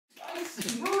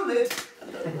Move it.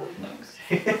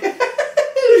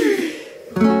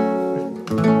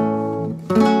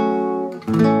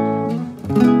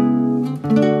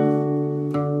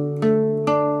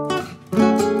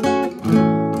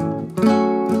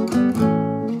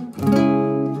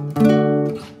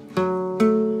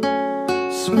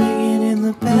 Swinging in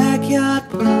the backyard,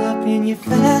 pull up in your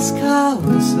fast car,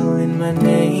 whistling my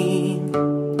name.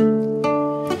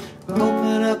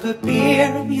 Open up a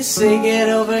beer, you say get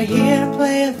over here,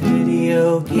 play a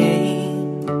video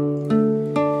game.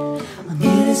 I'm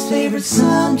in his favorite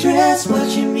sundress,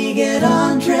 watching me get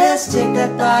undressed, take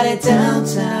that body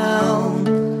downtown.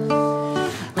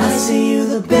 I say you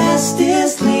the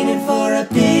bestest, leaning for a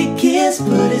big kiss,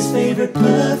 put his favorite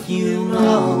perfume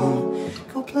on.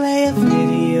 Go play a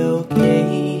video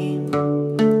game.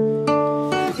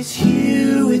 It's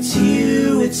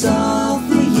you, it's all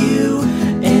for you.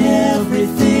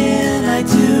 Everything I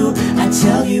do, I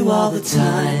tell you all the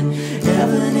time.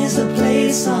 Heaven is a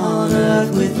place on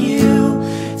earth with you.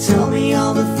 Tell me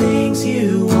all the things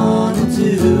you wanna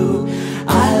do.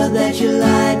 I heard that you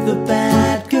like the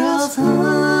bad girls,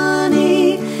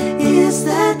 honey. Is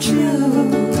that true?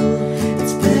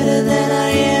 It's better than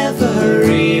I ever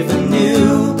even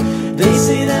knew. They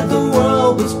say that the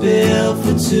world was built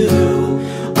for two,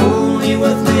 only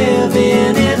worth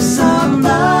living if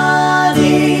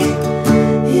somebody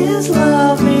is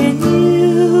loving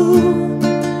you.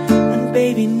 And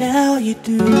baby, now you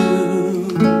do.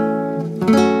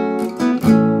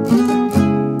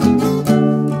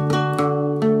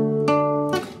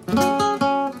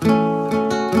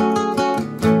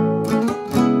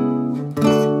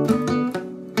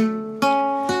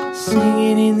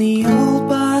 Singing in the old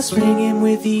bars, swinging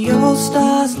with the old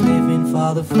stars, living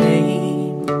for the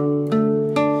fame.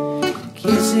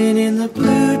 Kissing in the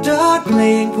blue dark,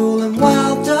 playing pool and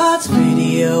wild darts,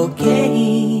 video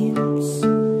games.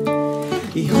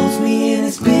 He holds me in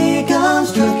his big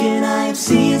arms, drunk and I am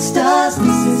seeing stars.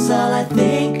 This is all I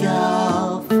think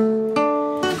of.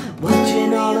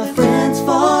 Watching all our friends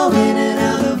fall in and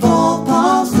out of all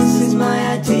palms. This is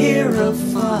my idea of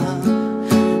fun.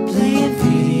 Playing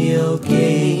video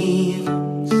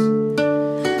games.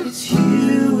 It's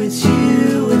you,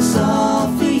 it's all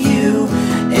for you.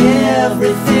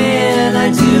 Everything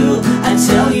I do, I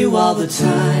tell you all the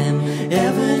time.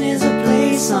 Heaven is a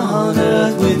place on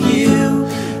earth with you.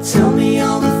 Tell me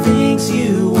all the things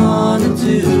you wanna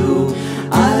do.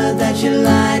 I heard that you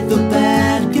like the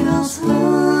bad girls,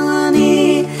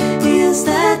 honey. Is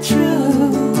that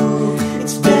true?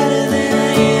 It's better than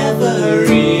I ever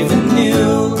even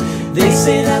knew. They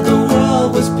say that the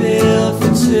world was built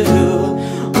for two,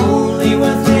 only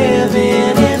worth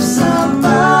living if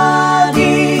somebody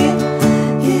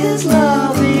is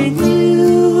loving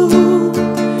you.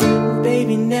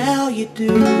 Baby, now you do.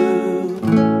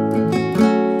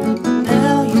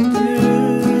 Now you do.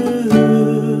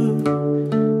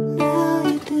 Now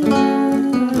you do.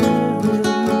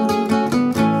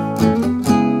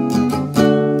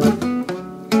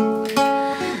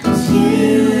 It's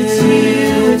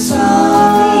you, it's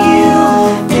all for you.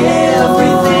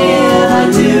 Everything I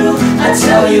do, I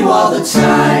tell you all the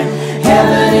time.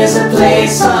 Heaven is a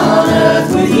place on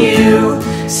earth with you.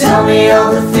 Tell me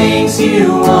all the things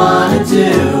you wanna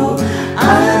do.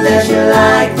 I heard that you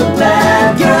like the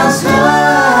bad girls,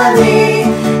 honey.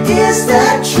 Is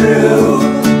that true?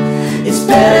 It's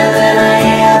better than I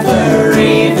ever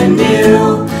even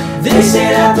knew. They say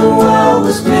that the world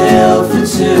was built for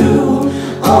two,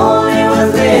 only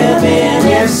worth living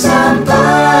if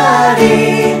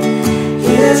somebody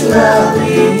is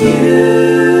loving you.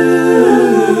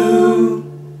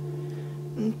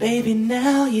 Baby,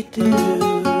 now you do.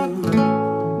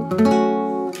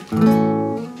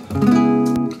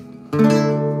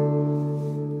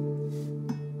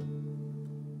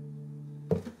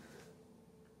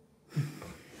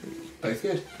 Both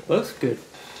good. Looks good.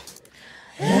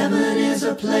 Heaven is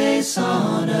a place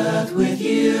on earth with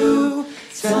you.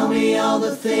 Tell me all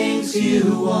the things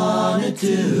you wanna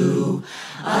do.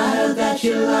 I heard that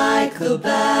you like the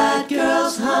bad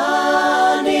girls,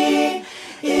 honey.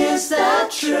 Is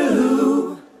that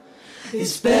true?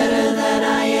 It's better than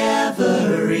I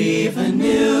ever even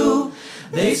knew.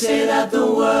 They say that the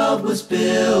world was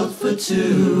built for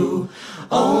two,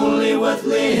 only worth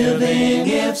living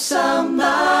if somebody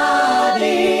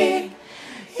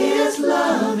is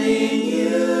loving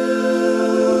you.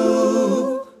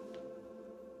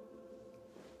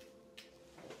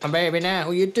 Baby, now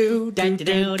you do.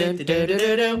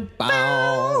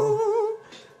 Bow.